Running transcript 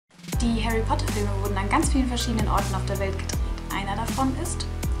Die Harry Potter Filme wurden an ganz vielen verschiedenen Orten auf der Welt gedreht. Einer davon ist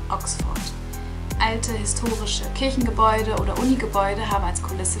Oxford. Alte, historische Kirchengebäude oder Unigebäude haben als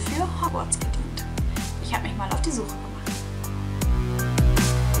Kulisse für Hogwarts gedient. Ich habe mich mal auf die Suche gemacht.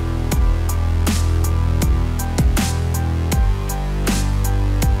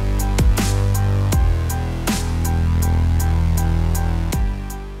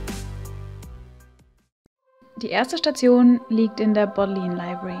 Die erste Station liegt in der Bodleian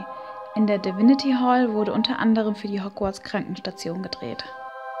Library. In der Divinity Hall wurde unter anderem für die Hogwarts Krankenstation gedreht.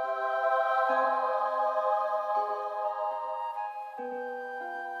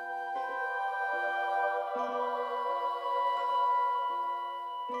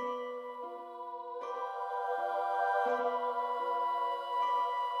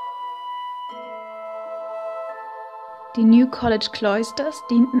 Die New College Cloisters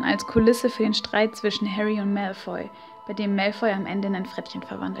dienten als Kulisse für den Streit zwischen Harry und Malfoy, bei dem Malfoy am Ende in ein Frettchen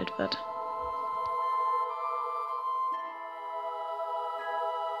verwandelt wird.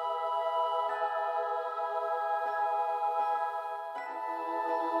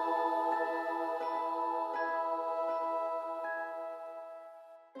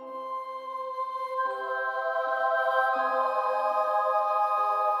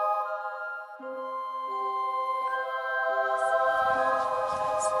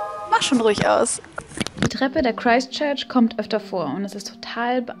 Mach schon ruhig aus. Die Treppe der Christ Church kommt öfter vor und es ist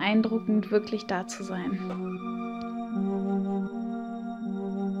total beeindruckend, wirklich da zu sein.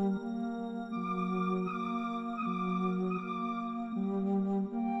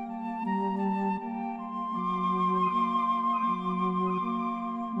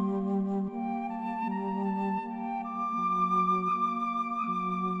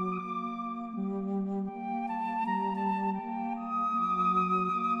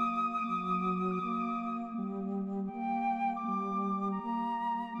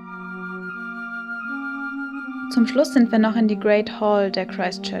 Zum Schluss sind wir noch in die Great Hall der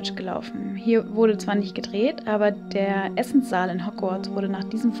Christ Church gelaufen. Hier wurde zwar nicht gedreht, aber der Essenssaal in Hogwarts wurde nach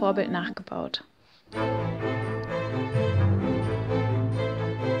diesem Vorbild nachgebaut.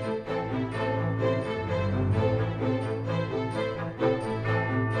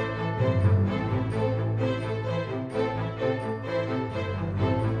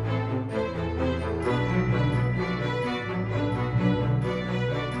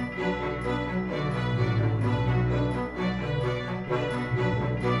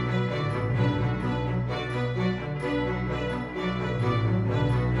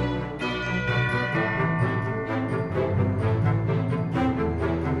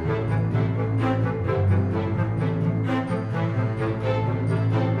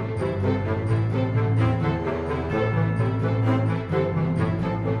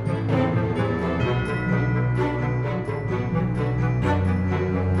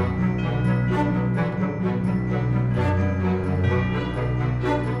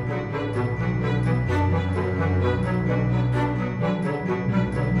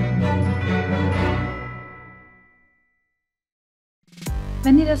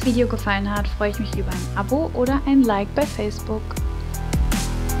 Wenn dir das Video gefallen hat, freue ich mich über ein Abo oder ein Like bei Facebook.